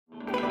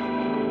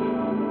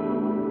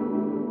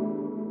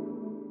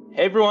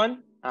Hey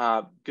everyone,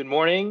 good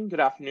morning, good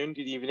afternoon,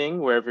 good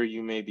evening, wherever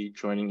you may be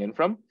joining in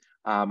from.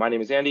 My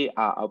name is Andy.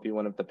 I'll be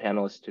one of the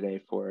panelists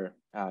today for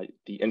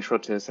the Intro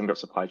to Semgrep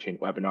Supply Chain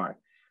webinar.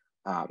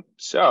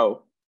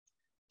 So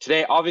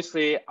today,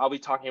 obviously, I'll be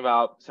talking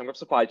about Semgrep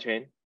Supply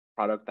Chain,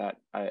 product that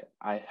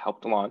I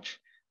helped launch.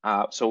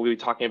 So we'll be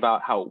talking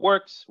about how it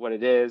works, what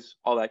it is,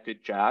 all that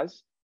good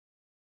jazz.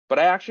 But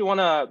I actually want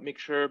to make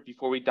sure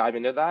before we dive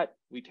into that,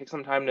 we take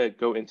some time to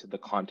go into the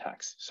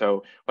context.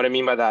 So what I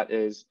mean by that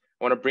is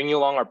I want to bring you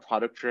along our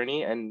product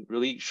journey and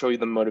really show you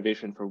the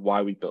motivation for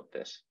why we built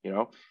this.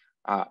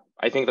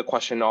 I think the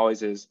question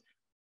always is,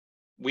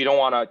 we don't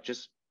want to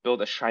just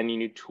build a shiny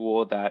new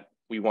tool that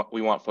we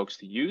want folks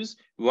to use.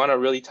 We want to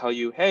really tell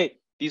you, hey,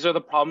 these are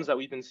the problems that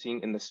we've been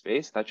seeing in the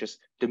space that just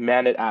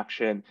demanded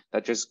action,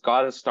 that just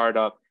got a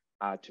startup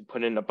to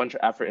put in a bunch of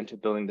effort into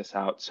building this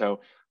out.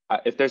 So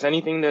if there's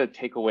anything to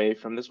take away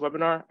from this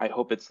webinar, I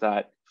hope it's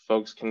that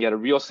folks can get a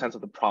real sense of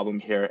the problem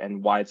here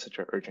and why it's such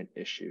an urgent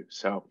issue.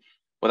 So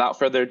without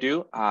further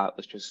ado,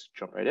 let's just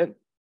jump right in. A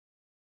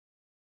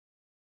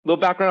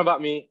little background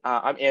about me.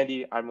 I'm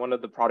Andy. I'm one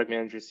of the product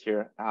managers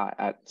here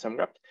at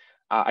Semgrep.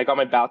 I got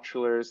my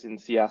bachelor's in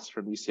CS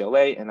from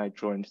UCLA, and I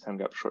joined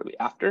Semgrep shortly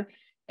after.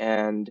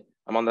 And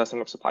I'm on the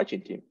Semgrep supply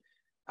chain team.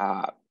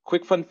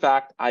 Quick fun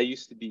fact, I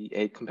used to be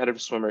a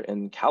competitive swimmer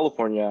in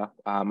California.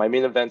 My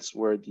main events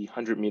were the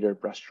 100-meter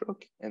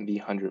breaststroke and the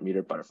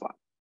 100-meter butterfly.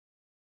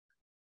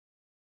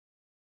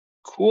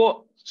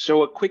 Cool.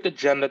 So a quick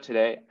agenda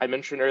today. I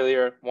mentioned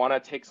earlier, want to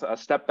take a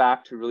step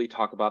back to really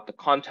talk about the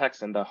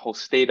context and the whole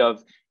state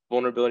of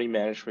vulnerability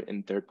management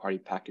in third-party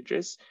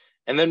packages,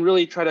 and then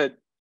really try to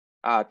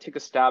take a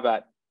stab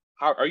at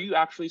how are you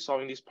actually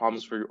solving these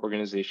problems for your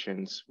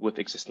organizations with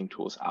existing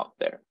tools out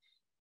there.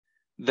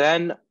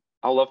 Then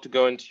I'll love to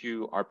go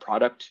into our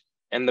product,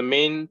 and the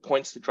main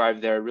points to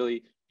drive there are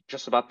really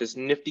just about this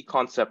nifty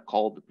concept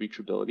called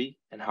reachability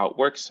and how it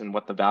works and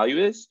what the value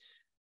is.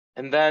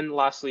 And then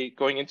lastly,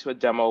 going into a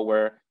demo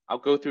where I'll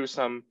go through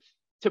some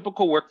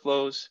typical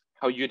workflows,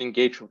 how you'd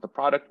engage with the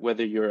product,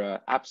 whether you're an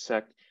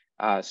AppSec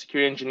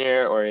security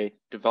engineer or a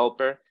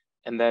developer,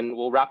 and then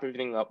we'll wrap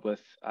everything up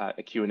with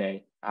a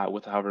Q&A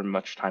with however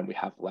much time we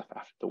have left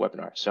after the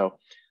webinar. So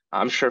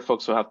I'm sure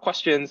folks will have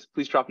questions.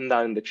 Please drop them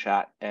down in the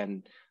chat,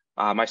 and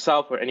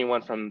myself or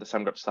anyone from the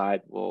Semgrep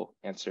side will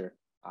answer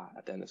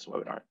at the end of this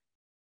webinar.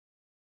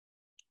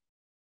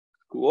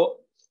 Cool.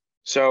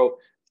 So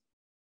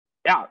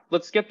yeah,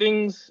 let's get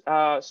things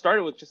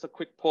started with just a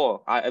quick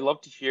poll. I'd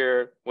love to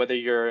hear whether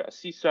you're a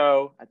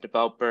CISO, a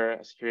developer,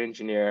 a security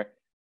engineer,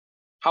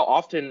 how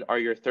often are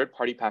your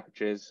third-party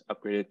packages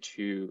upgraded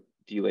to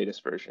the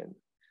latest version?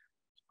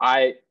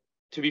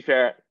 To be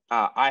fair,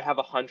 I have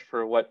a hunch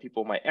for what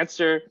people might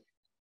answer.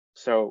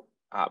 So,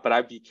 but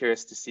I'd be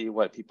curious to see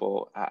what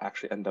people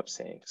actually end up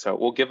saying. So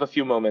we'll give a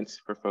few moments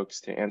for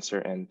folks to answer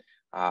and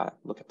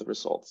look at the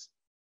results.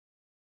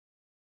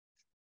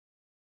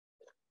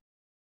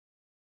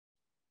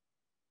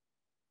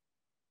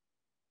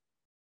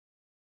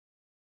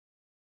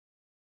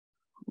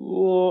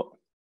 Cool.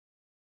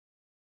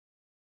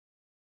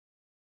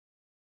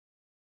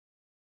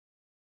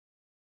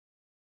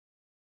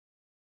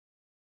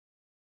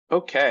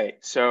 Okay,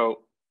 so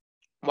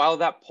while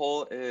that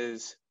poll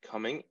is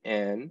coming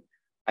in,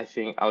 I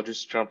think I'll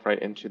just jump right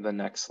into the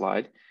next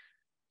slide.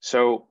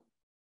 So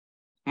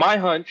my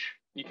hunch,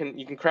 you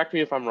can correct me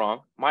if I'm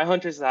wrong, my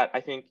hunch is that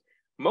I think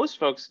most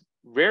folks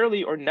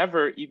rarely or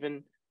never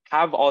even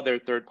have all their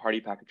third-party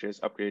packages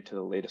upgraded to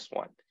the latest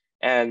one.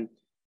 And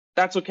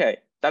that's okay.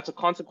 That's a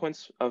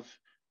consequence of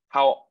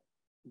how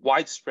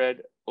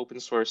widespread open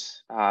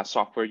source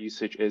software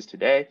usage is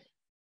today.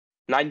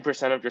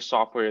 90% of your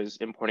software is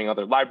importing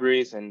other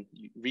libraries and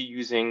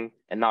reusing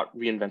and not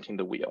reinventing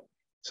the wheel.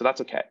 So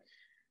that's okay.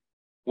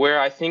 Where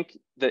I think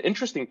the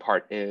interesting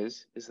part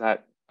is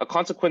that a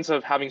consequence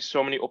of having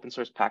so many open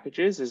source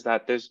packages is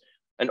that there's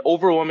an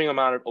overwhelming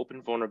amount of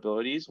open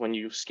vulnerabilities when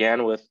you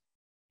scan with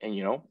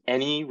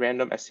any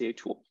random SCA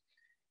tool.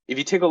 If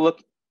you take a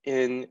look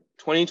in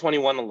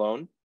 2021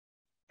 alone,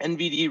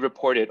 NVD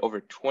reported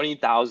over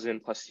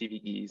 20,000 plus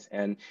CVEs.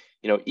 And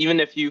even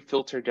if you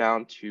filter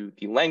down to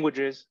the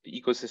languages,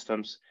 the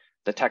ecosystems,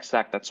 the tech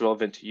stack that's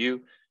relevant to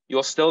you,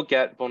 you'll still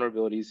get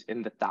vulnerabilities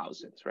in the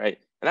thousands, right?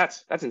 And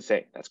that's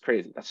insane. That's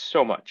crazy. That's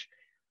so much.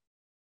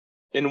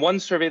 In one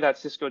survey that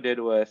Cisco did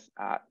with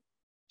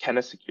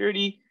Kenna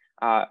Security,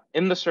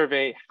 in the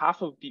survey,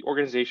 half of the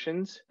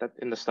organizations that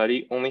in the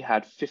study only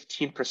had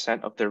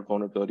 15% of their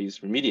vulnerabilities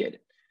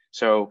remediated.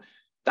 So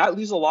that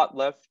leaves a lot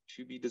left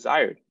to be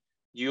desired.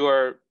 You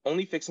are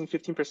only fixing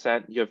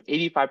 15%, you have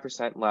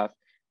 85% left.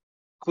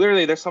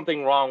 Clearly, there's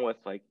something wrong with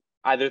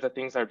either the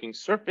things that are being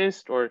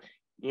surfaced or,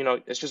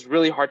 it's just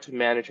really hard to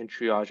manage and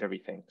triage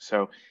everything.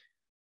 So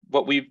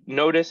what we've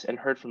noticed and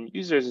heard from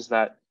users is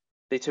that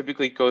they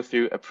typically go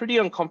through a pretty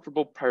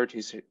uncomfortable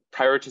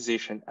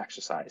prioritization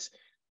exercise.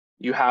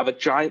 You have a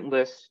giant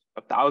list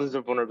of thousands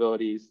of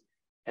vulnerabilities,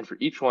 and for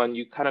each one,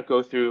 you kind of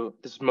go through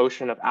this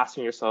motion of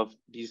asking yourself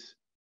these,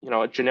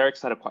 a generic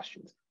set of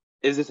questions.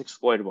 Is this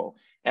exploitable?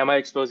 Am I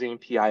exposing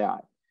PII?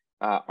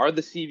 Are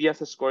the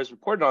CVSS scores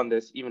reported on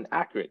this even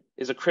accurate?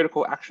 Is a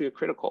critical actually a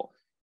critical?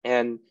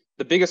 And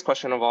the biggest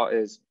question of all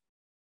is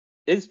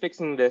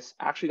fixing this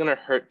actually going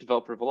to hurt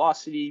developer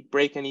velocity,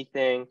 break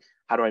anything?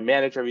 How do I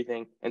manage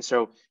everything? And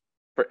so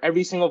for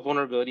every single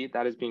vulnerability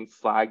that is being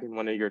flagged in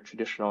one of your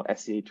traditional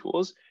SCA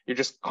tools, you're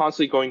just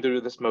constantly going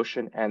through this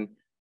motion, and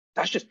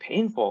that's just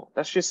painful.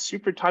 That's just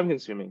super time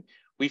consuming.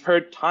 We've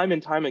heard time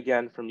and time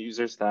again from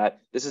users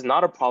that this is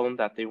not a problem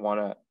that they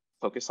want to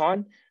focus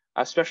on,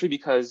 especially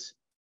because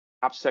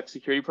AppSec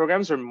security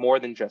programs are more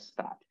than just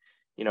that.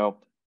 You know,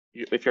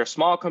 if you're a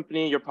small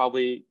company, you're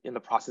probably in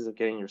the process of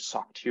getting your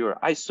SOC 2 or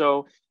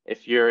ISO.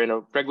 If you're in a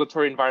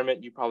regulatory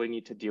environment, you probably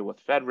need to deal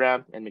with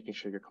FedRAMP and making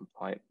sure you're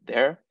compliant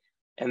there.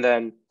 And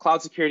then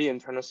cloud security,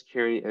 internal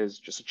security is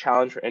just a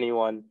challenge for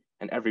anyone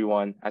and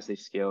everyone as they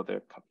scale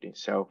their company.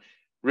 So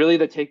really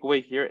the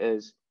takeaway here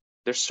is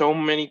there's so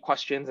many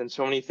questions and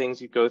so many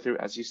things you go through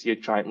as you see a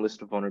giant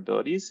list of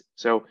vulnerabilities.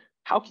 So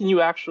how can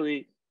you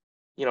actually,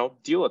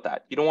 deal with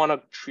that? You don't want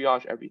to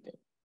triage everything.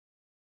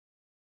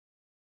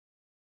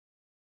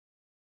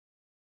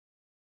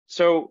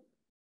 So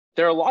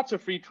there are lots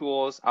of free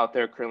tools out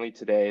there currently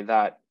today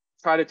that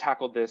try to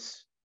tackle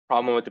this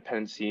problem with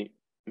dependency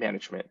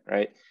management,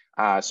 right?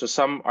 So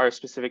some are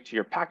specific to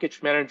your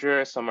package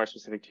manager, some are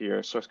specific to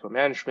your source code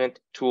management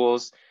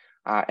tools,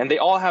 and they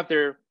all have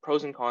their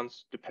pros and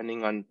cons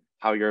depending on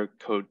how your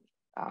code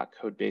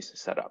base is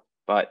set up.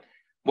 But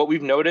what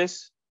we've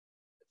noticed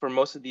for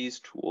most of these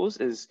tools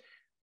is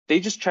they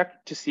just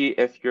check to see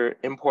if you're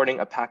importing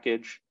a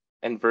package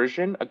and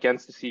version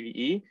against the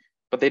CVE,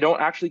 but they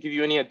don't actually give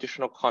you any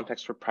additional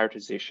context for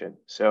prioritization.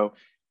 So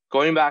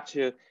going back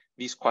to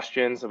these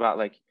questions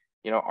about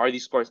are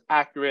these scores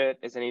accurate?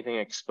 Is anything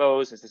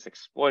exposed? Is this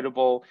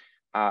exploitable?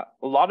 A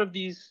lot of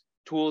these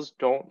tools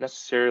don't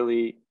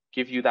necessarily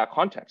give you that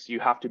context. You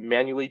have to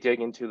manually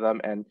dig into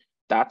them, and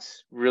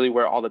that's really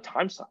where all the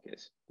time suck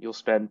is. You'll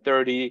spend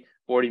 30,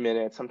 40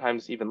 minutes,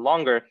 sometimes even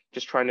longer,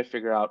 just trying to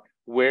figure out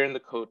where in the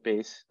code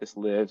base this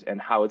lives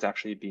and how it's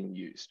actually being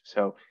used.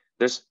 So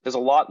there's a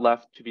lot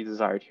left to be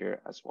desired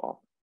here as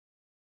well.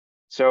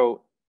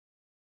 So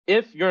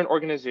if you're an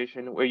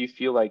organization where you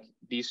feel like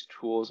these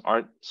tools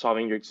aren't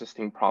solving your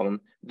existing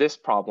problem, this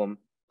problem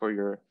for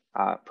your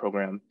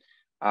program,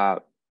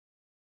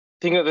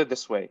 think of it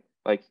this way: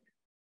 like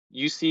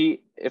you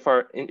see,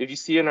 if you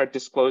see in our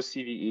disclosed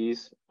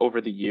CVEs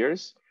over the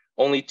years,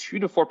 only 2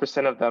 to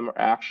 4% of them are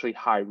actually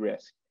high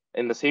risk.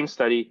 In the same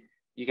study,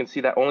 you can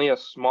see that only a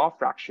small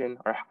fraction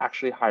are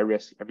actually high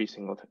risk every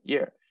single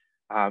year.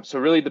 So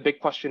really, the big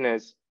question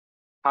is,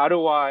 how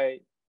do I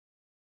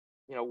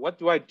what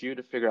do I do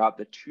to figure out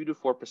the 2 to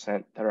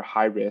 4% that are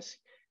high risk,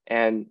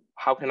 and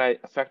how can I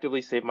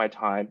effectively save my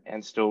time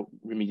and still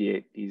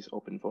remediate these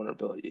open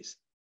vulnerabilities?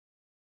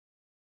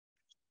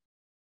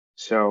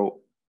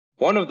 So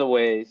one of the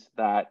ways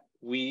that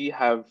we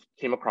have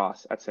came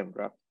across at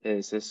Semgrep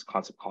is this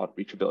concept called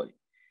reachability.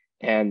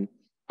 And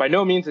by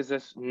no means is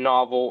this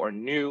novel or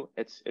new.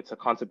 It's a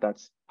concept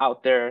that's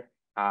out there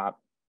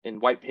in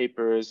white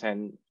papers,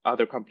 and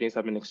other companies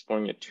have been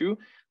exploring it too.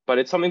 But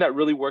it's something that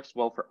really works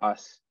well for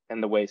us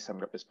and the way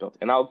Semgrep is built.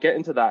 And I'll get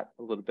into that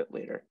a little bit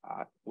later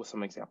with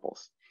some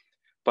examples.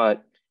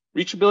 But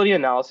reachability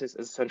analysis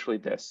is essentially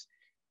this.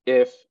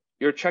 If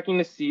you're checking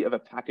to see if a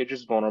package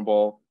is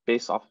vulnerable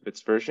based off of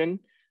its version,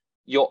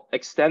 you'll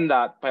extend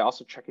that by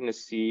also checking to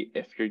see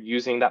if you're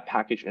using that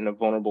package in a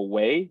vulnerable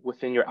way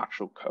within your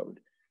actual code.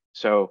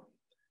 So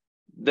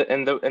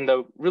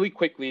really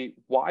quickly,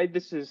 why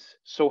this is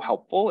so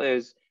helpful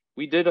is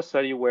we did a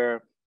study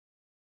where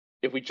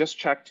if we just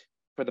checked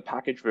for the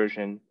package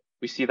version,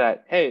 we see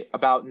that, hey,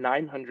 about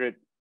 900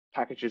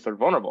 packages are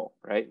vulnerable,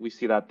 right? We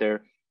see that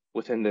they're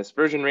within this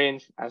version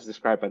range as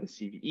described by the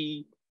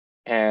CVE,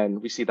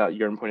 and we see that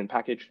your importing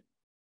package,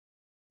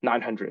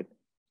 900.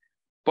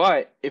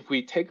 But if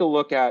we take a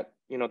look at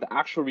the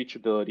actual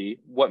reachability,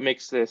 what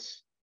makes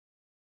this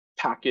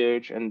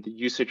package and the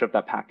usage of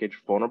that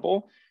package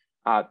vulnerable,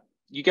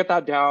 you get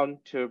that down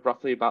to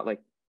roughly about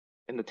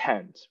in the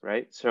tens,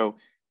 right? So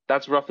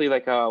that's roughly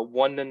like a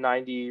 1 to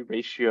 90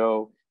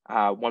 ratio,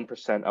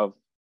 1% of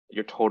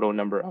your total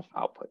number of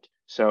output.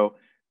 So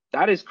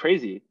that is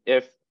crazy.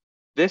 If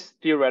this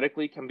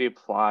theoretically can be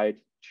applied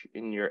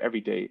in your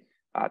everyday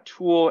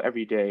tool,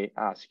 everyday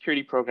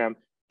security program,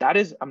 that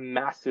is a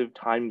massive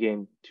time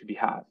gain to be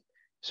had.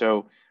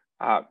 So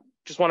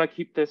just want to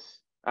keep this,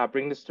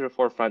 bring this to the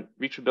forefront.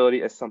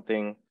 Reachability is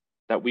something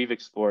that we've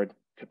explored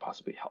could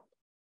possibly help.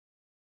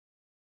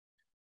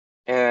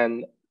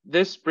 And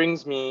this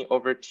brings me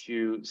over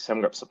to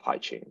Semgrep Supply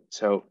Chain.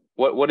 So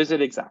what is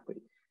it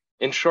exactly?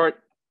 In short,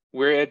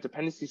 we're a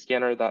dependency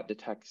scanner that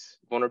detects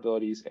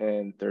vulnerabilities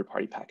in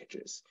third-party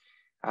packages.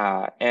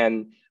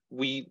 And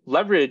we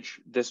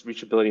leverage this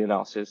reachability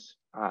analysis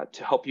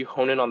to help you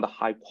hone in on the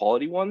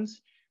high-quality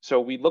ones. So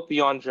we look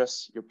beyond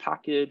just your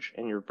package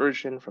and your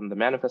version from the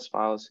manifest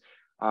files,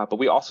 but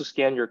we also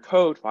scan your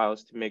code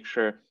files to make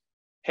sure,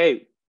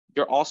 hey,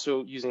 you're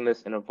also using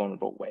this in a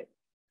vulnerable way.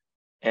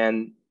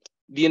 And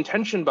the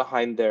intention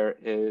behind there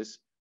is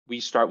we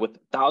start with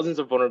thousands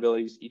of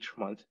vulnerabilities each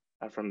month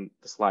from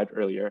the slide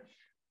earlier.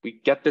 We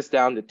get this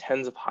down to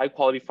tens of high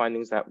quality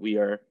findings that we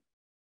are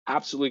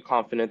absolutely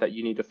confident that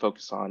you need to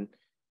focus on.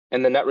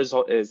 And the net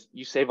result is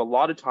you save a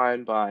lot of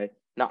time by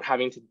not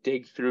having to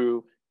dig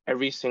through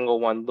every single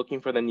one, looking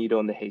for the needle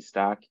in the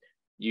haystack.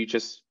 We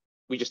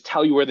just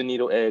tell you where the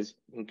needle is.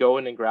 You can go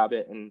in and grab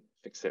it and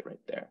fix it right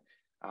there.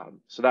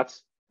 So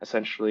that's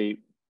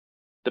essentially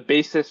the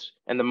basis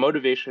and the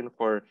motivation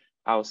for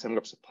how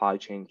Semgrep Supply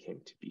Chain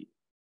came to be.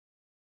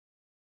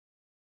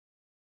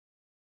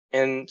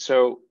 And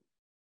so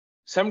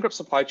Semgrep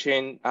Supply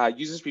Chain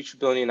uses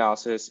reachability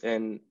analysis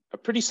in a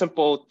pretty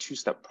simple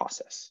two-step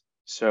process.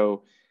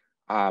 So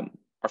our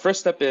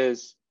first step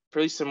is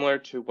pretty similar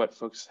to what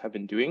folks have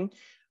been doing.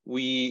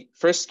 We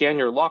first scan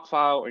your log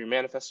file or your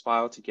manifest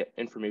file to get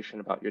information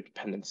about your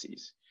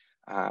dependencies.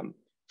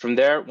 From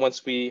there,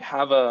 once we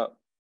have a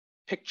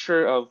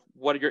picture of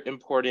what you're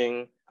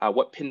importing,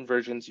 what pin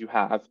versions you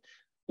have,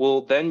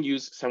 we'll then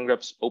use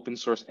Semgrep's open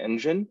source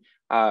engine,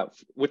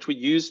 which we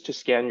use to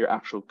scan your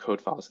actual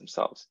code files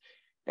themselves.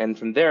 And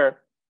from there,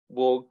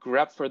 we'll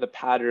grep for the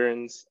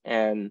patterns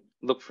and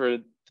look for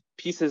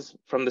pieces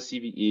from the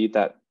CVE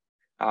that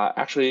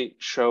actually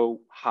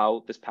show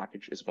how this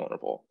package is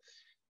vulnerable.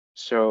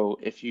 So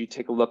if you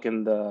take a look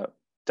in the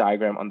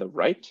diagram on the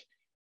right,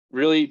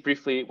 really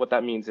briefly, what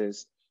that means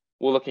is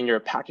we'll look in your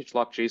package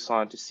lock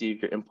JSON to see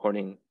if you're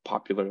importing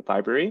popular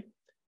library.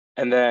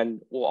 And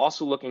then we'll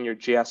also look in your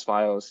JS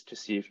files to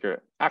see if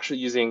you're actually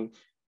using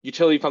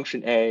utility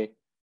function A,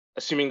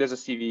 assuming there's a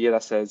CVE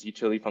that says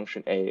utility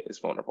function A is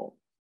vulnerable.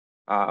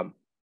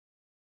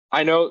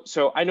 I know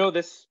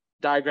this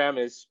diagram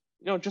is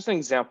just an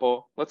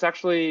example. Let's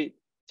actually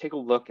take a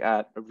look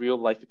at a real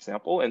life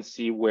example and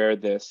see where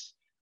this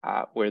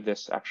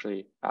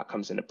actually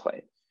comes into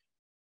play.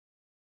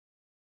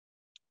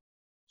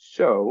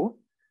 So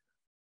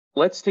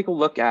let's take a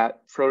look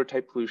at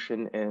prototype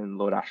pollution in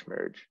Lodash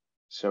merge.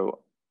 So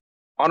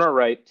on our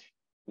right,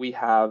 we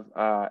have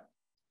a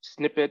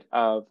snippet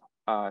of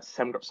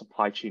Semgrep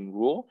supply chain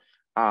rule.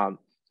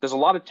 There's a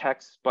lot of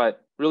text,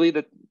 but really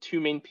the two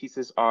main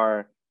pieces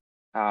are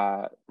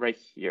right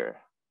here.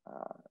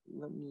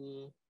 Let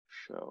me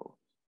show.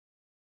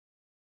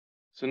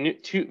 So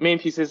two main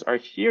pieces are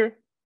here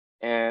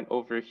and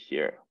over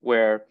here,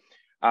 where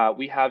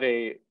we have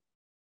a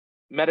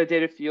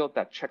metadata field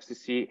that checks to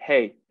see,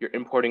 hey, you're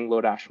importing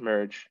Lodash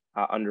merge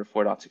under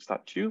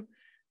 4.6.2.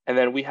 And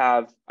then we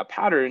have a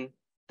pattern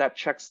that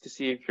checks to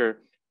see if you're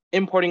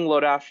importing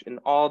Lodash in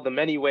all the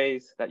many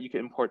ways that you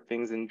can import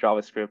things in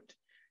JavaScript,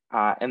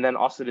 and then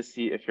also to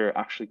see if you're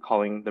actually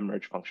calling the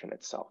merge function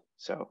itself.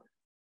 So,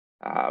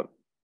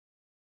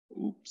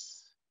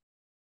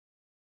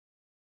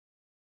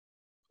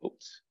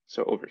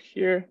 So over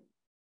here,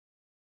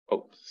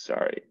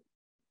 sorry.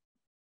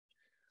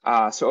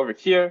 So over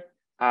here,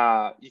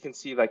 you can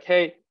see like,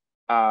 hey,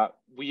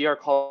 we are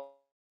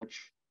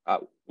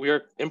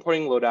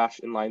importing Lodash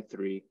in line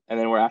 3, and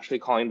then we're actually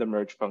calling the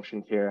merge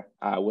function here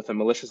with a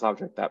malicious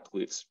object that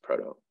pollutes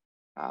proto.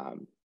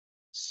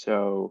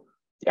 So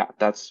yeah,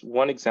 that's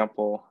one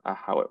example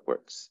how it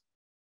works.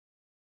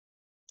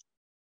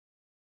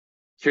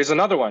 Here's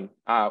another one.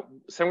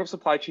 Semgrep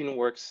Supply Chain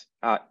works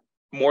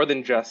more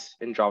than just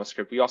in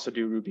JavaScript. We also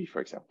do Ruby,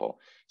 for example.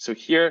 So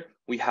here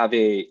we have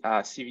a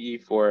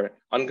CVE for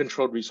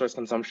uncontrolled resource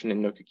consumption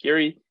in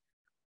Nokogiri,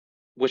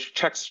 which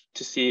checks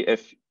to see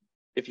if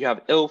you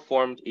have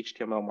ill-formed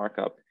HTML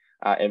markup,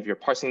 and if you're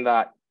parsing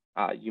that,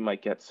 you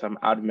might get some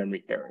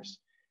out-of-memory errors.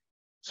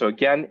 So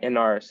again, in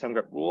our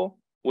Semgrep rule,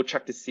 we'll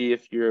check to see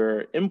if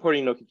you're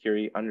importing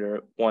Nokogiri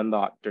under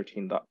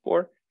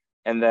 1.13.4,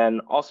 and then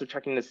also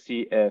checking to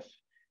see if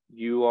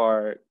you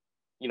are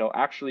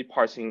actually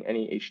parsing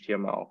any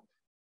HTML.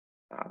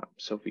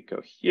 So if we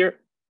go here,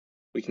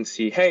 we can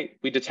see, hey,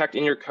 we detect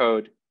in your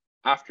code,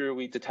 after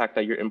we detect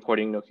that you're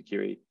importing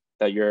Nokogiri,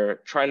 that you're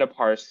trying to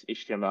parse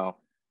HTML.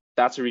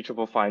 That's a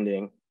reachable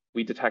finding.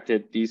 We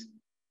detected these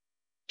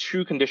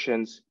two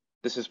conditions.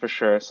 This is for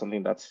sure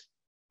something that's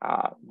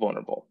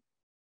vulnerable.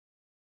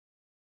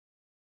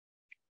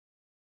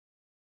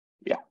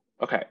 Yeah,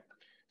 okay.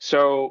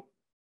 So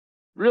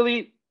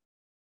really,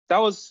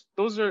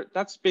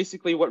 that's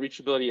basically what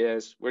reachability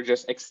is. We're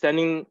just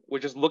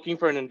looking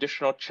for an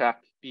additional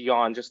check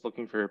beyond just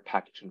looking for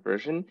package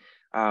inversion.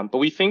 But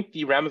we think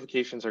the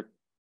ramifications are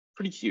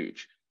pretty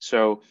huge.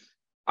 So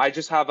I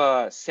just have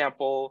a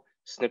sample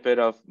snippet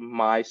of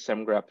my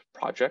Semgrep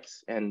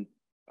projects and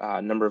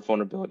number of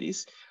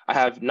vulnerabilities. I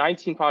have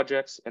 19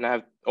 projects and I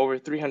have over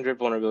 300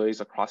 vulnerabilities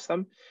across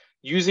them.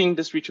 Using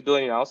this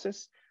reachability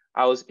analysis,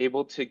 I was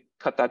able to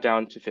cut that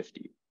down to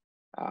 50.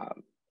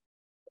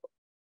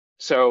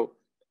 So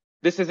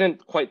this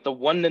isn't quite the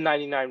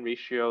 1:99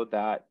 ratio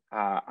that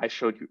I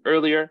showed you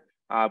earlier,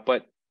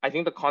 but I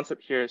think the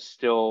concept here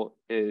still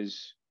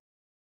is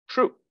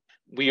true.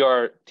 We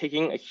are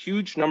taking a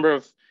huge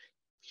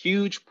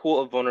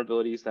pool of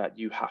vulnerabilities that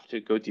you have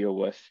to go deal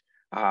with.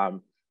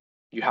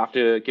 You have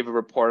to give a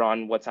report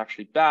on what's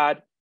actually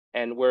bad,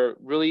 and we're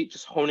really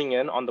just honing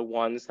in on the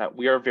ones that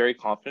we are very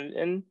confident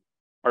in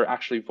are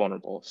actually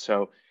vulnerable.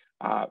 So,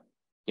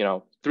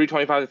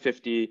 325 to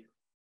 50,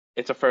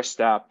 it's a first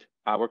step.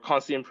 We're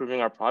constantly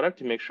improving our product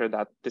to make sure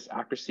that this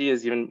accuracy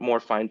is even more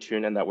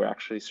fine-tuned and that we're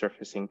actually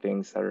surfacing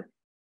things that are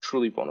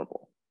truly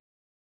vulnerable.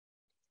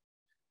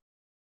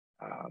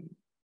 And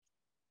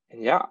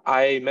yeah,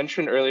 I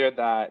mentioned earlier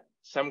that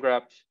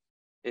Semgrep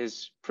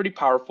is pretty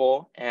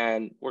powerful,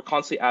 and we're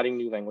constantly adding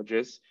new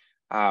languages.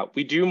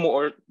 We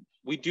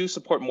do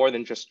support more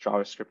than just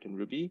JavaScript and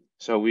Ruby.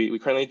 So we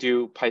currently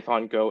do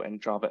Python, Go,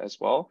 and Java as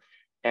well.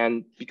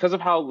 And because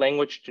of how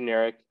language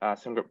generic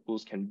Semgrep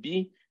rules can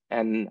be,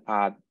 and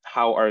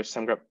how our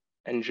Semgrep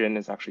engine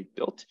is actually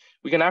built,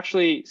 we can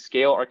actually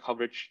scale our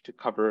coverage to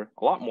cover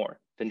a lot more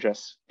than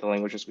just the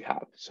languages we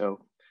have.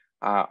 So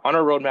on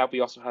our roadmap, we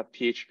also have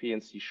PHP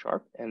and C#,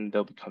 and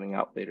they'll be coming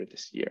out later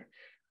this year.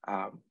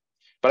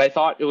 But I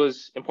thought it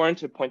was important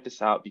to point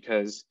this out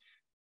because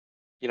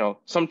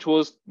some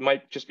tools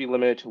might just be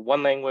limited to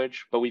one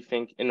language, but we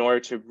think in order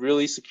to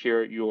really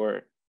secure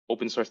your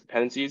open source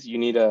dependencies, you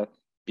need to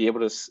be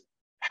able to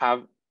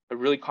have a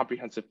really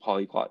comprehensive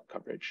polyglot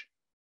coverage.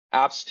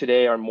 Apps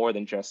today are more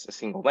than just a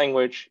single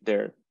language.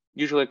 They're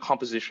usually a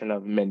composition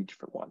of many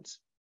different ones.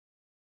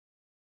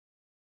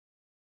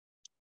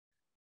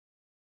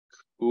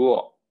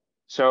 Cool.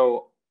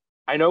 So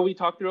I know we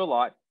talked through a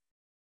lot.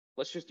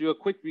 Let's just do a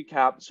quick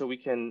recap so we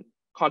can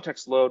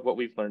context load what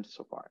we've learned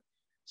so far.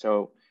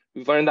 So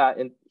we've learned that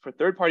for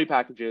third-party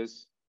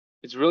packages,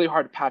 it's really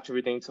hard to patch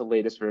everything to the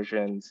latest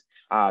versions.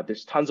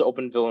 There's tons of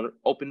open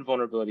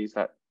vulnerabilities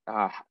that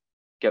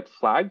get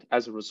flagged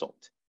as a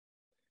result.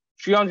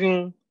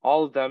 Triaging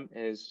all of them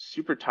is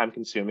super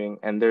time-consuming,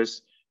 and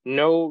there's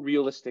no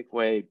realistic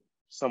way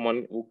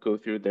someone will go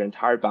through their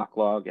entire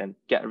backlog and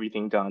get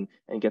everything done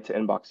and get to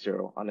inbox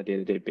 0 on a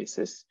day-to-day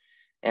basis.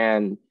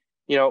 And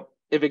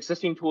if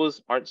existing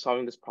tools aren't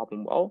solving this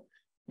problem well,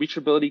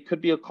 reachability could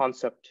be a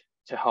concept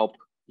to help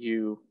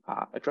you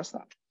address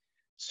that.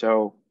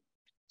 So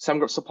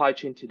Semgrep Supply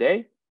Chain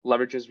today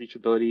leverages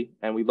reachability,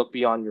 and we look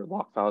beyond your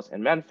log files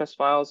and manifest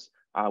files.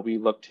 We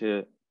look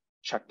to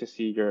check to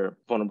see your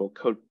vulnerable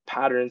code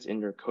patterns in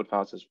your code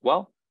files as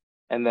well.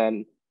 And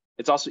then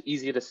it's also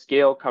easy to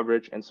scale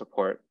coverage and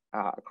support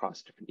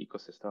across different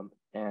ecosystem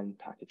and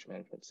package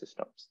management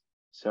systems.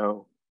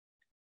 So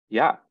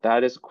yeah,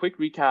 that is a quick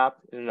recap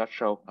in a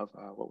nutshell of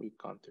what we've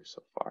gone through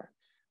so far.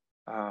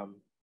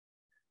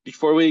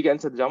 Before we get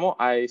into the demo,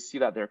 I see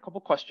that there are a couple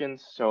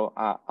questions, so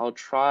I'll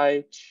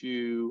try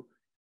to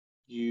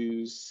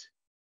get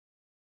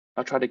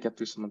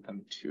through some of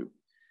them too.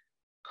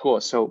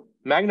 Cool. So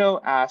Magno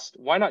asked,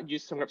 why not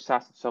use Semgrep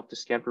SaaS itself to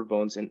scan for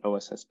vulns in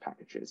OSS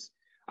packages?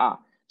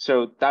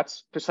 So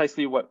that's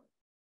precisely what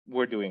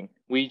we're doing.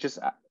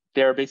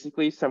 They're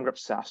basically Semgrep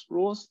SaaS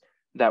rules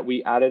that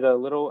we added a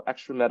little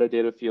extra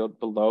metadata field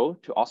below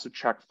to also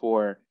check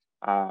for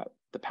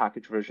the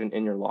package version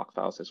in your log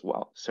files as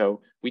well.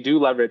 So we do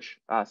leverage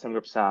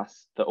Semgrep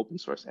SaaS, the open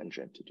source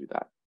engine, to do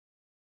that.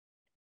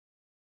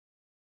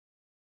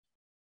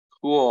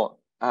 Cool.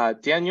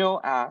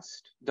 Daniel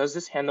asked, does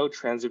this handle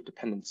transitive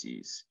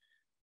dependencies?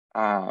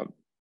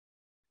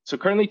 So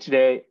currently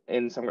today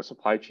in Semgrep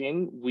Supply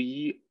Chain,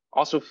 we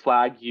also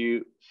flag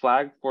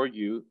for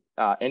you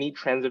any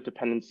transitive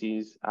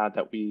dependencies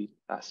that we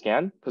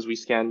scan, because we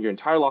scan your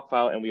entire log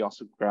file and we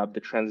also grab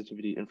the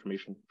transitivity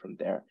information from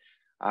there.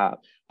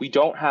 We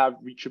don't have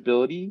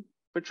reachability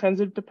for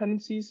transitive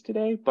dependencies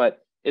today,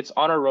 but it's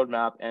on our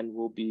roadmap and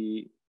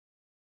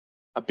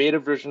a beta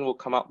version will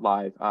come out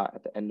live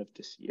at the end of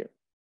this year.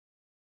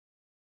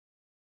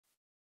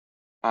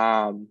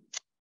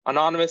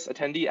 Anonymous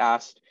attendee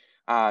asked,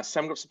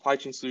 Semgrep Supply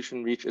Chain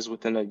Solution Reach is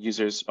within a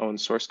user's own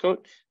source code,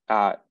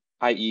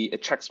 i.e.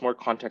 it checks more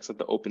context of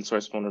the open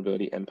source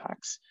vulnerability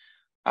impacts.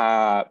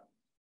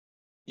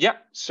 Yeah,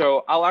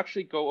 so I'll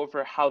actually go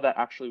over how that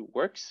actually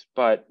works,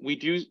 but we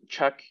do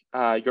check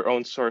your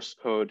own source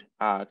code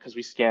because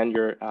we scan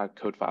your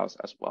code files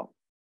as well.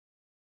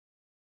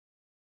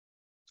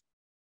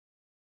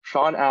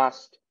 Sean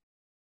asked,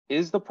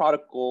 is the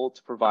product goal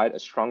to provide a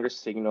stronger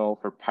signal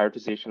for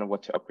prioritization of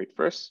what to upgrade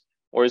first,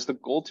 or is the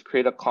goal to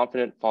create a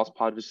confident false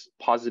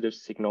positive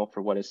signal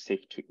for what is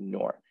safe to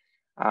ignore?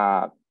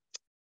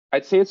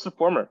 I'd say it's the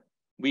former.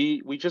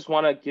 We just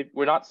want to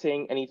we're not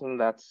saying anything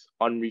that's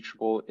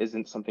unreachable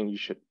isn't something you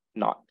should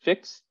not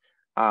fix,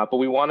 but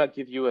we want to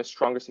give you a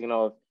stronger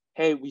signal of,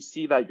 hey, we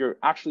see that you're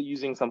actually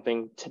using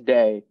something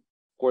today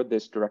for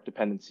this direct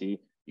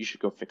dependency. You should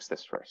go fix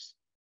this first.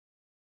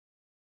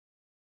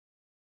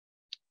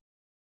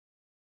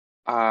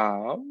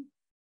 How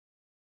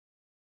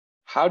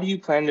do you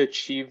plan to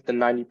achieve the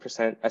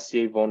 90%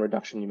 SCA vuln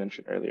reduction you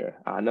mentioned earlier?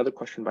 Another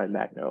question by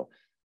Magno.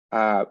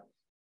 Our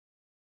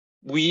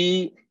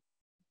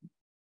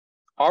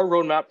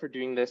roadmap for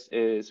doing this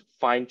is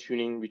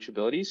fine-tuning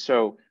reachability.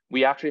 So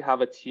we actually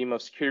have a team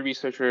of security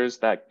researchers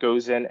that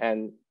goes in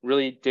and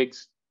really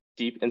digs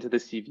deep into the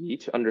CV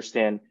to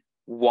understand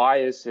why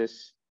is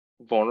this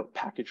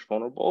package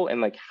vulnerable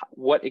and like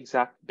what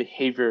exact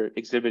behavior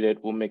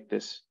exhibited will make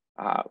this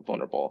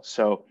vulnerable.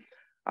 So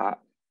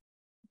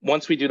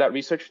once we do that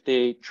research,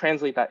 they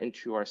translate that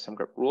into our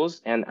Semgrep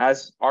rules. And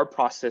as our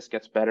process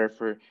gets better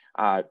for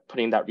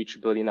putting that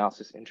reachability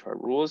analysis into our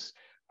rules,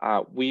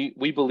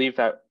 we believe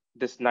that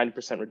this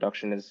 90%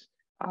 reduction is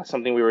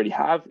something we already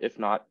have. If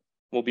not,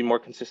 we'll be more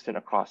consistent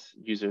across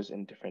users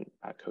in different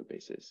code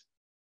bases.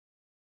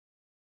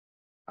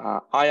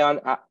 Ion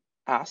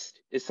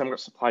asked, is Semgrep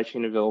Supply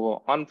Chain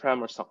available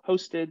on-prem or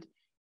self-hosted?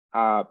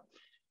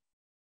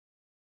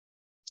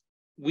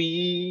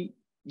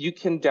 You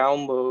can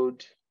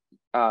download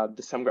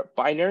the Semgrep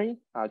binary,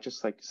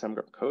 just like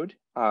Semgrep code,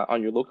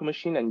 on your local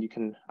machine, and you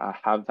can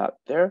have that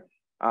there.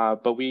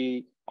 But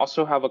we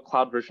also have a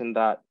cloud version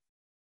that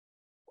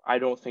I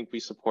don't think we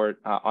support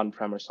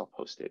on-prem or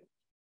self-hosted.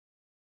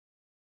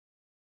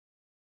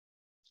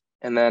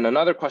 And then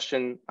another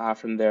question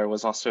from there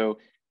was also,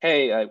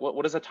 hey,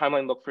 what does a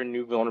timeline look for a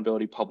new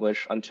vulnerability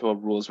published until a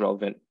rule is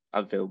relevant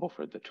available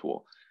for the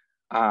tool?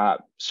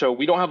 So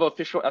we don't have an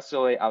official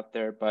SLA out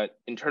there, but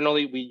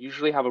internally, we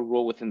usually have a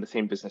rule within the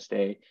same business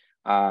day.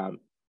 For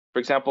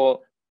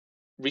example,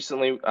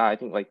 recently, I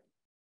think like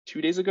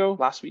 2 days ago,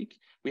 last week,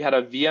 we had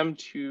a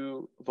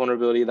VM2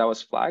 vulnerability that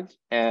was flagged,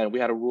 and we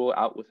had a rule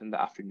out within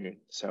the afternoon.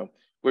 So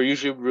we're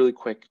usually really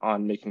quick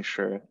on making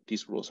sure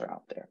these rules are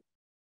out there.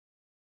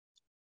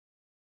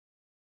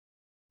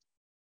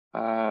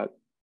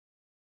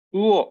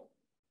 Cool.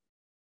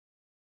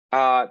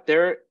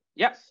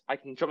 Yes, I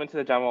can jump into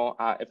the demo.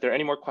 If there are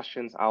any more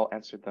questions, I'll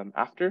answer them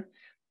after.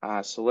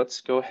 So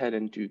let's go ahead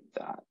and do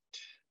that.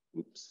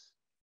 Oops.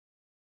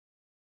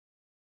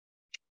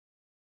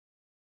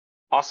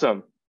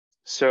 Awesome.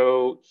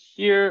 So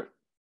here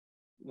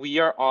we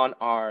are on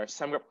our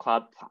Semgrep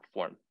Cloud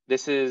platform.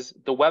 This is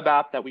the web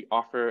app that we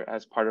offer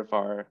as part of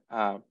our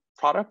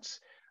products.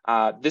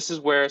 This is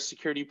where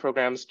security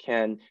programs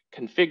can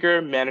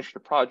configure, manage the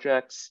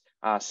projects,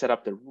 set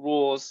up the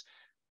rules,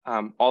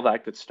 all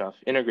that good stuff,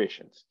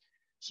 integrations.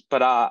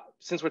 But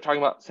since we're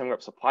talking about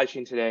Semgrep Supply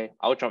Chain today,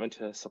 I'll jump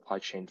into supply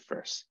chain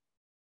first.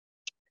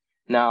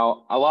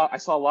 Now, I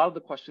saw a lot of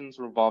the questions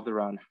revolved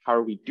around how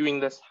are we doing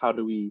this? How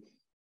do we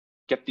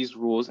get these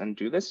rules and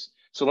do this?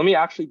 So let me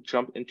actually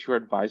jump into our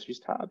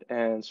advisories tab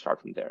and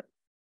start from there.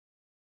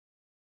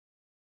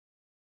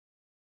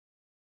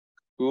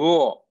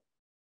 Cool.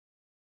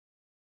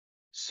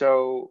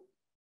 So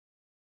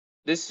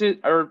this is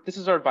our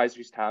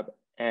advisories tab,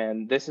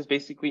 and this is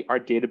basically our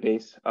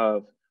database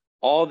of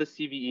all the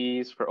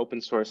CVEs for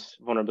open source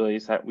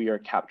vulnerabilities that we are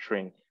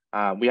capturing.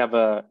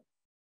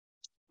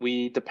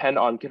 We depend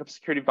on GitHub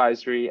Security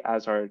Advisory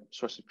as our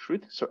source of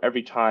truth. So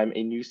every time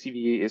a new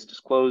CVE is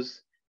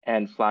disclosed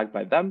and flagged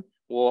by them,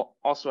 we'll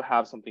also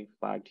have something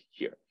flagged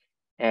here.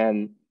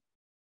 And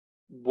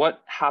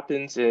what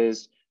happens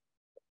is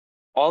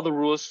all the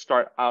rules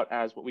start out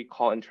as what we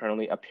call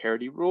internally a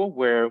parity rule,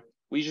 where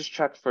we just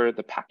check for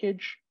the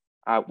package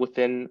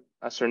within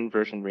a certain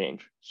version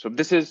range. So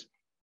this is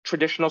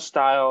traditional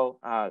style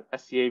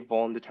SCA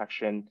vuln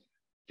detection.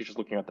 You're just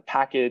looking at the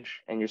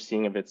package and you're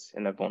seeing if it's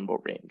in a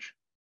vulnerable range.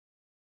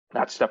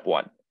 That's step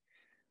one.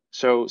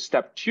 So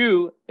step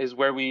two is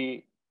where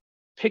we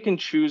pick and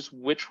choose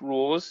which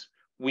rules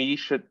we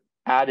should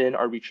add in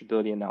our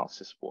reachability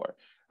analysis for.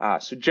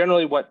 So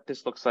generally what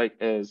this looks like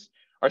is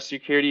our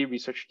security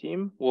research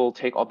team will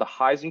take all the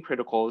highs and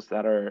criticals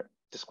that are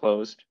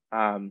disclosed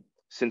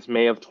since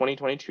May of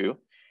 2022,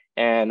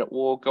 and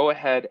we'll go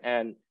ahead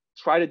and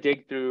try to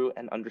dig through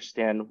and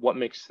understand what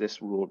makes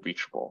this rule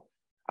reachable.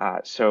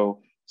 So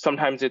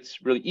sometimes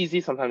it's really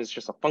easy, sometimes it's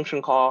just a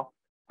function call.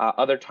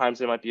 Other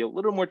times it might be a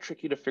little more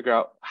tricky to figure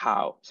out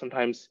how.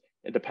 Sometimes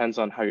it depends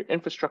on how your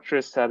infrastructure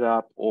is set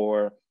up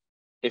or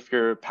if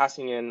you're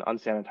passing in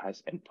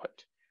unsanitized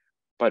input.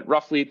 But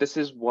roughly, this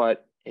is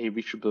what a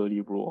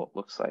reachability rule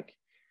looks like.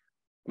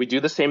 We do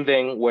the same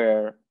thing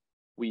where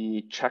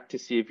we check to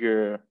see if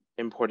you're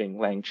importing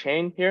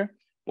LangChain here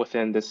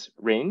within this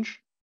range.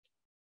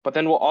 But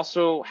then we'll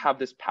also have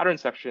this pattern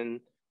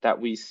section that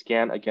we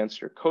scan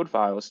against your code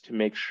files to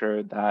make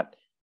sure that,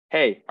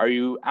 hey, are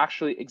you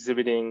actually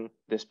exhibiting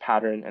this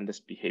pattern and this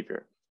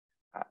behavior?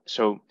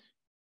 So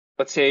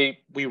let's say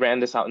we ran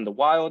this out in the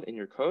wild in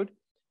your code.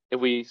 If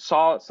we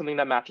saw something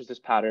that matches this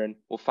pattern,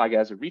 we'll flag it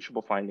as a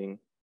reachable finding.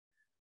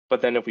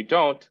 But then if we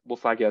don't, we'll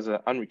flag it as an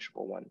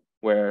unreachable one,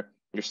 where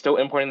you're still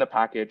importing the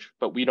package,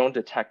 but we don't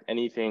detect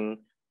anything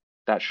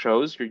that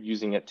shows you're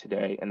using it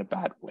today in a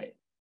bad way.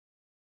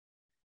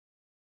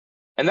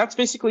 And that's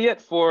basically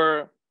it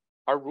for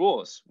our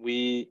rules.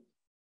 We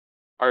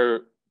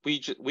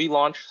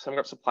launched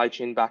Semgrep Supply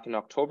Chain back in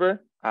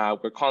October.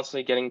 We're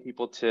constantly getting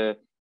people to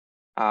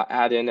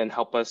add in and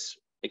help us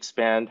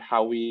expand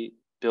how we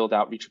build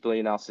out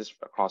reachability analysis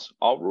across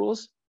all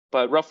rules.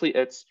 But roughly,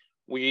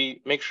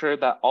 we make sure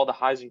that all the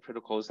highs and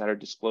criticals that are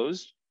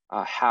disclosed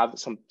have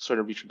some sort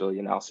of reachability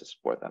analysis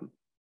for them.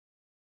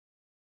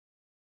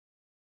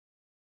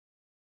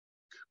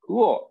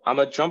 Cool. I'm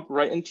going to jump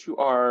right into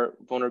our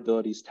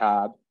vulnerabilities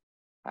tab.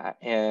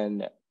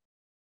 And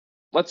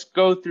let's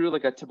go through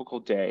like a typical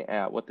day,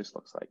 what this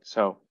looks like.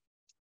 So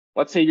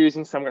let's say you're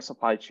using Semgrep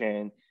Supply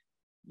Chain.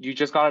 you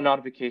just got a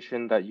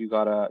notification that you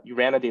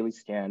ran a daily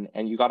scan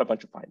and you got a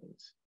bunch of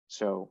findings.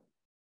 So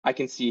I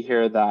can see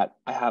here that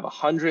I have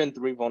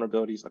 103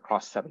 vulnerabilities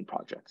across 7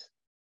 projects.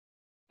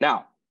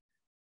 Now,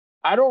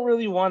 I don't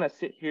really want to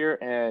sit here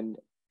and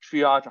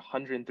triage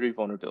 103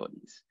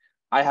 vulnerabilities.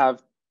 I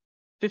have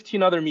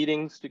 15 other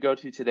meetings to go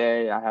to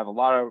today. I have a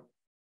lot of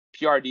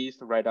PRDs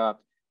to write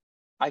up.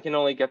 I can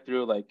only get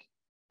through like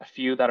a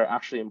few that are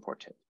actually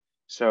important.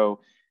 So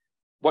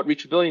what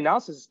reachability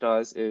analysis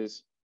does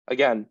is,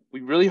 again,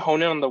 we really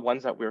hone in on the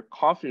ones that we're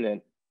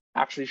confident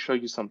actually show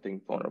you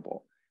something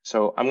vulnerable.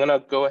 So I'm gonna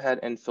go ahead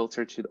and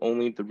filter to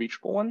only the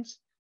reachable ones.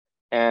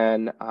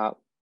 And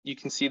you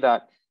can see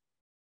that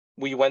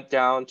we went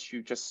down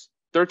to just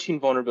 13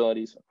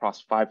 vulnerabilities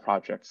across 5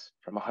 projects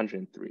from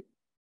 103.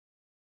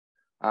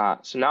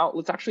 So now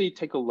let's actually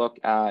take a look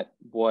at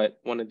what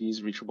one of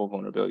these reachable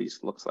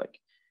vulnerabilities looks like.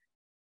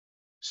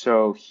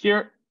 So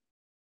here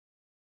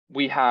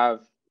we have,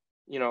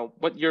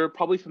 what you're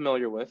probably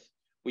familiar with.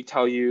 We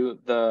tell you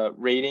the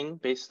rating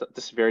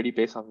the severity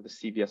based off of the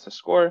CVSS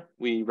score.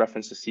 We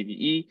reference the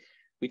CVE.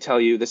 We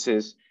tell you this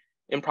is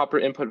improper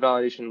input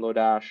validation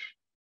Lodash.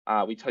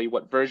 We tell you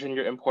what version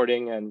you're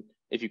importing, and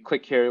if you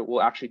click here,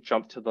 we'll actually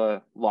jump to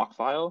the lock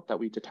file that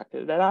we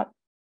detected it at.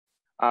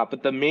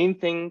 But the main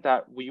thing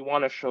that we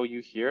want to show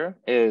you here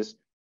is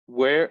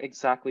where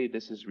exactly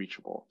this is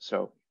reachable.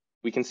 So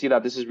we can see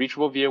that this is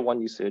reachable via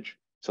one usage.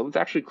 So let's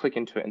actually click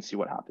into it and see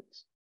what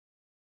happens.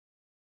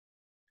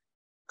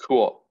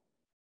 Cool.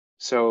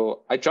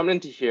 So I jumped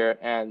into here,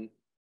 and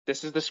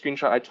this is the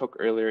screenshot I took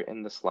earlier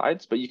in the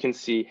slides, but you can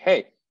see,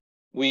 hey,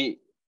 we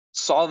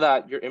saw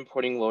that you're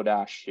importing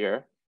Lodash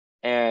here,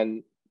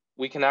 and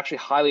we can actually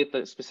highlight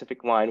the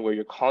specific line where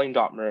you're calling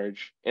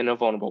 .merge in a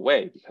vulnerable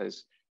way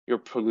because you're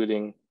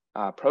polluting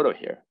proto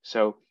here.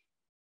 So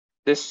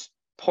this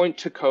point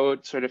to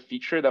code sort of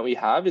feature that we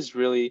have is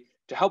really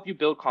to help you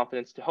build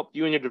confidence, to help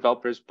you and your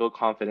developers build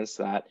confidence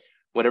that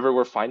whatever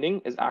we're finding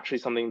is actually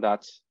something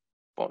that's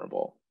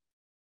vulnerable.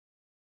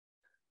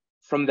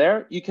 From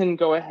there, you can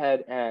go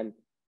ahead and,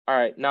 all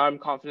right, now I'm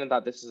confident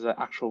that this is an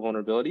actual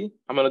vulnerability.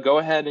 I'm going to go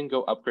ahead and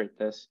go upgrade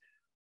this,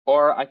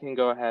 or I can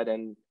go ahead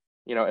and,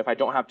 if I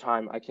don't have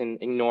time, I can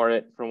ignore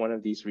it for one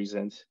of these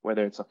reasons,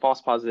 whether it's a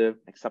false positive,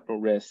 acceptable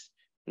risk,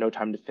 no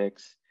time to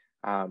fix.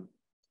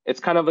 It's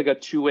kind of like a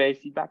two-way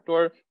feedback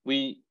door.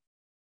 We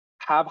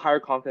have higher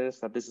confidence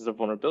that this is a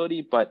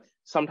vulnerability, but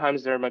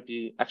sometimes there might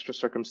be extra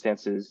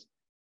circumstances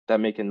that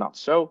make it not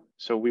so.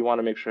 So we want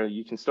to make sure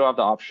you can still have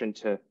the option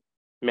to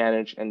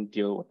manage and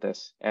deal with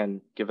this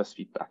and give us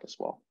feedback as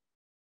well.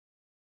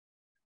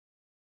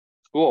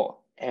 Cool.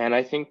 And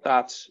I think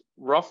that's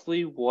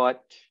roughly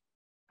what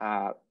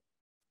a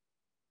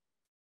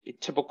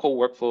typical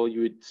workflow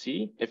you would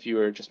see if you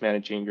were just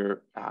managing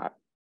your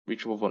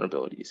reachable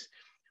vulnerabilities.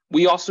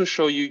 We also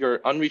show you your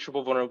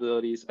unreachable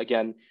vulnerabilities,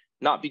 again,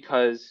 not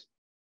because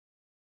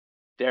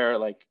they're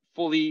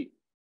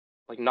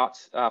not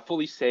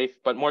fully safe,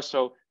 but more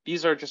so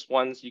these are just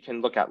ones you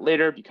can look at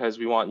later because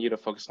we want you to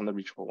focus on the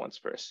reachable ones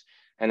first.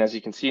 And as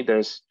you can see,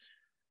 there's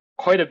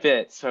quite a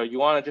bit. So you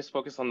want to just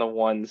focus on the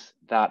ones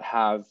that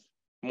have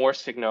more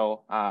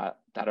signal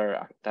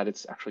that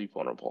it's actually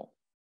vulnerable.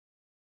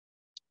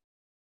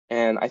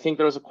 And I think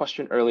there was a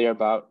question earlier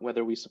about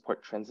whether we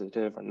support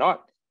transitive or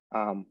not.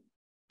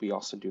 We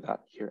also do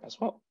that here as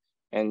well.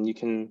 And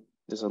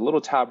there's a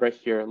little tab right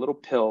here, a little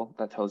pill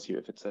that tells you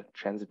if it's a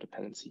transit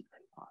dependency or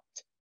not.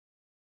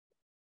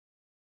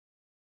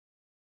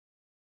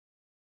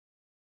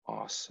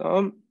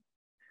 Awesome.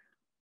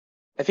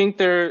 I think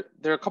there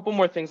are a couple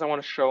more things I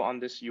want to show on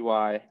this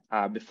UI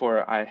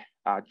before I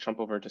jump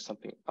over to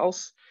something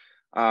else.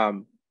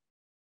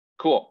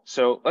 Cool.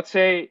 So let's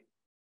say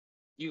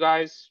you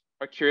guys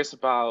are curious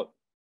about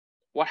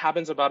what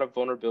happens about a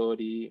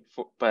vulnerability,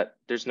 but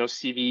there's no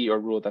CV or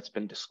rule that's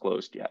been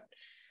disclosed yet.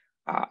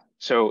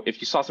 So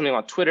if you saw something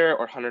on Twitter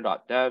or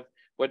hunter.dev,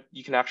 what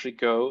you can actually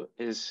go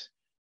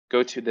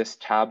to this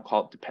tab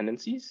called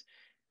dependencies.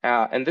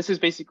 And this is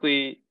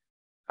basically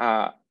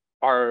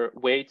our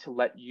way to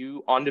let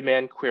you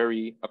on-demand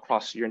query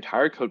across your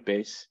entire code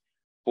base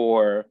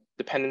for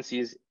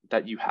dependencies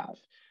that you have.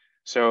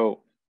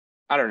 So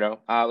I don't know,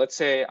 let's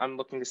say I'm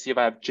looking to see if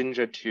I have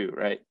Jinja 2,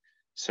 right?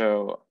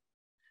 So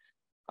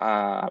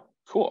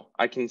cool,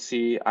 I can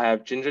see I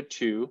have Jinja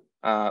 2.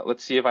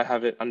 Let's see if I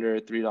have it under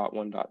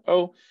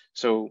 3.1.0.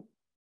 So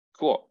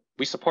cool,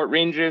 we support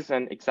ranges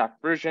and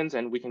exact versions,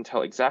 and we can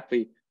tell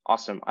exactly,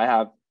 awesome, I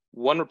have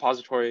one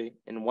repository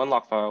in one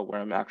log file where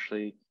I'm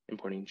actually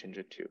importing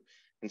Jinja 2.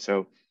 And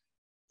so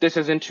this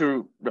isn't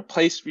to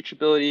replace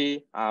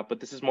reachability, but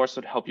this is more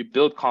so to help you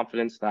build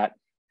confidence that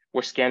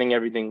we're scanning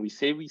everything we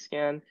say we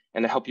scan,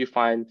 and to help you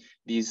find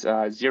these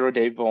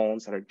 0-day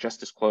vulns that are just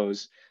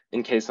disclosed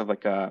in case of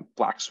like a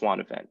black swan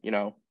event.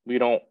 You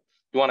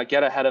want to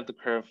get ahead of the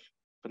curve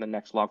for the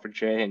next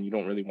log4j, and you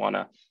don't really want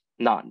to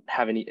not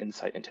have any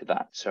insight into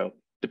that. So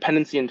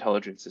dependency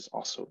intelligence is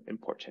also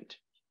important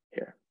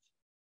here.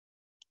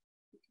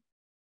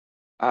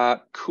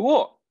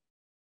 Cool.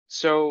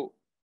 So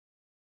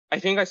I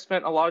think I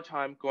spent a lot of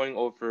time going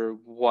over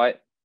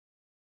what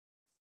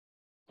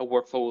a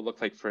workflow would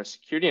look like for a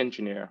security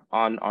engineer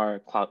on our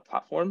cloud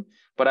platform,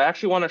 but I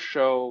actually want to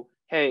show,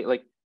 hey,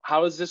 like,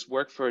 how does this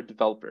work for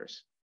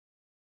developers?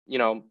 You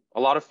know,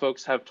 a lot of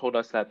folks have told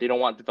us that they don't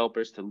want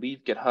developers to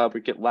leave GitHub or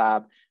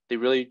GitLab. They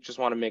really just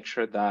want to make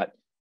sure that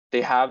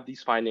they have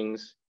these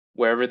findings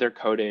wherever they're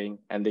coding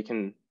and they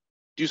can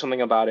do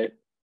something about it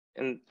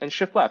and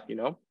shift left, you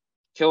know,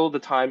 kill the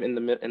time in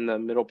the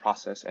middle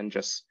process and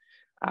just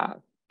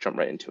jump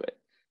right into it.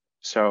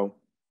 So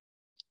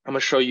I'm gonna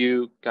show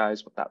you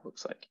guys what that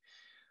looks like.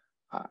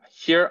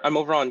 Here I'm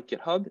over on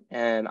GitHub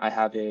and I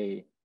have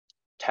a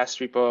test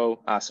repo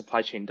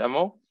supply chain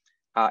demo,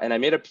 and I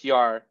made a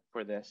PR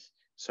for this.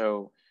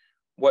 So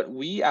what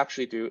we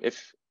actually do,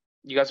 if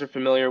you guys are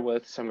familiar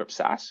with Semgrep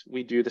SaaS,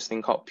 we do this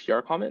thing called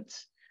PR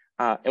comments,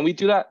 and we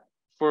do that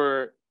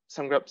for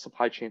Semgrep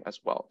Supply Chain as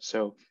well.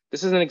 So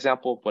this is an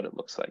example of what it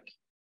looks like.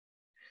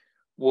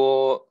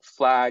 We'll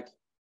flag,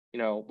 you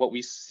know, what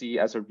we see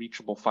as a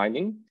reachable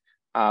finding.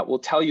 We'll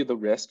tell you the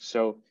risk.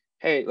 So,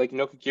 hey, like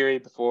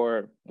Nokogiri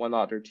before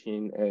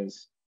 1.13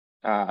 is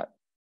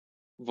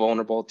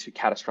vulnerable to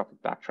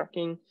catastrophic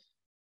backtracking.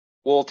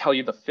 We'll tell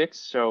you the fix.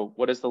 So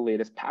what is the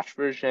latest patch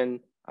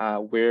version?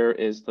 Where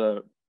is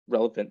the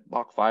relevant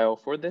log file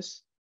for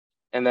this?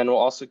 And then we'll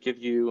also give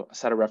you a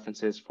set of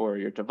references for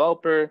your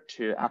developer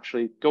to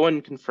actually go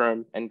and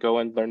confirm and go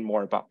and learn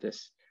more about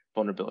this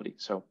vulnerability.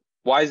 So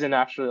why is it an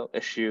actual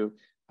issue?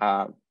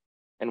 And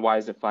why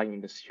is it flagging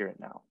this here and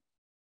now?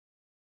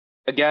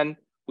 Again,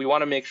 we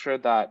want to make sure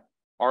that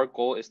our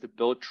goal is to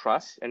build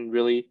trust and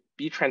really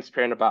be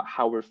transparent about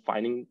how we're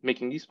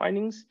making these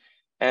findings.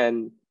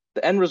 And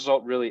the end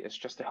result really is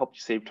just to help you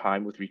save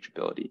time with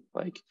reachability.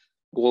 Like,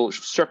 we'll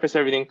surface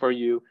everything for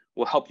you.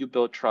 We'll help you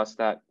build trust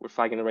that we're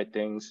flagging the right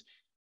things.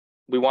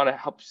 We want to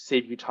help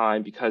save you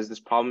time because this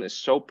problem is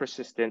so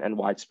persistent and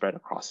widespread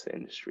across the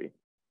industry.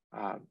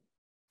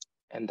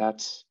 And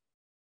that's,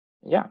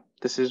 yeah,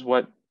 this is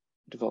what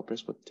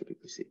developers would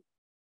typically see.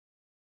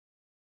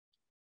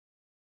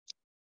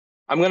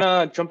 I'm going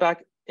to jump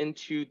back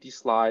into these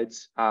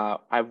slides. I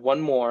have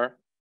one more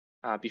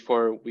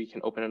before we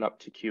can open it up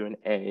to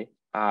Q&A.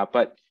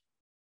 But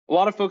a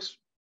lot of folks,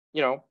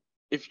 you know,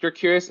 if you're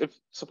curious if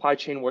supply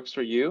chain works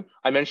for you,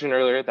 I mentioned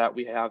earlier that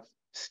we have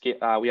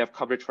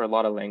coverage for a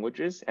lot of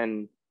languages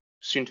and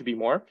soon to be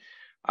more.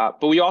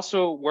 But we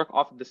also work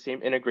off of the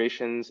same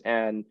integrations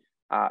and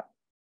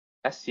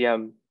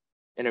SCM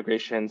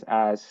integrations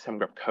as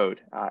Semgrep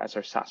Code as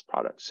our SaaS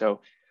product. So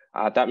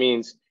that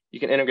means you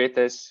can integrate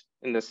this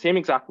in the same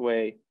exact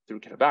way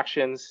through GitHub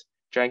Actions,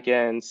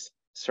 Jenkins,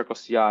 Circle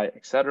CI,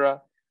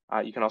 etc.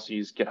 You can also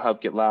use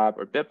GitHub, GitLab,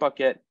 or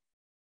Bitbucket.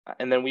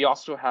 And then we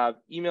also have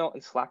email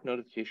and Slack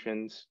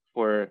notifications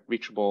for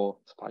reachable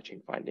supply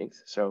chain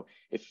findings. So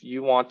if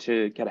you want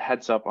to get a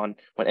heads up on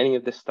when any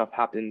of this stuff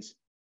happens,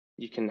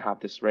 you can have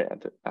this right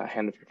at the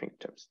hand of your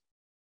fingertips.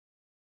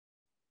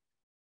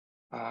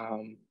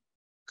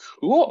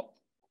 Cool.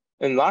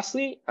 And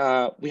lastly,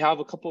 we have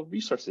a couple of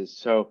resources.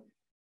 So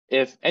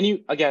if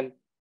any, again,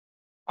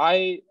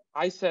 I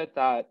said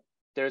that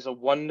there's a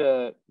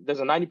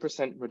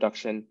 90%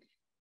 reduction.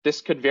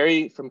 This could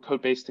vary from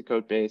code base to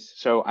code base.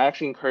 So I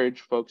actually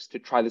encourage folks to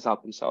try this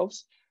out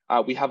themselves.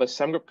 We have a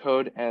Semgrep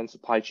Code and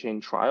supply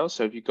chain trial.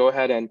 So if you go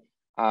ahead and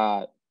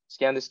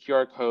scan this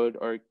QR code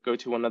or go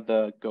to one of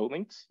the Go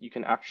links, you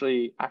can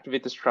actually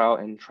activate this trial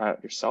and try it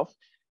out yourself.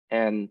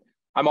 And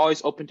I'm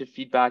always open to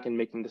feedback and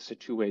making this a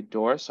two-way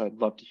door. So I'd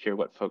love to hear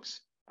what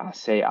folks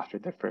say after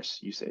their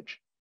first usage.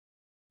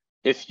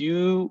 If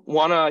you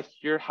want to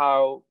hear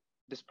how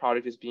this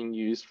product is being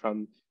used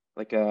from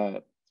like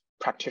a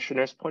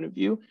practitioner's point of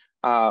view,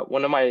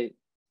 one of my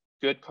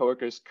good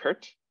coworkers,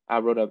 Kurt,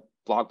 wrote a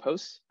blog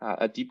post,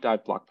 a deep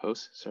dive blog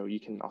post. So you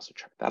can also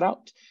check that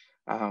out.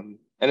 And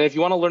if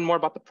you want to learn more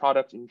about the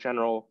product in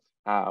general,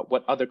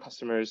 what other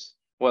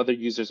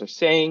users are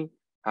saying,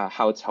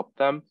 how it's helped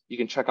them, you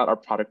can check out our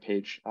product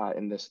page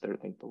in this third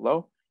link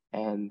below.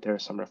 And there are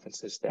some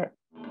references there.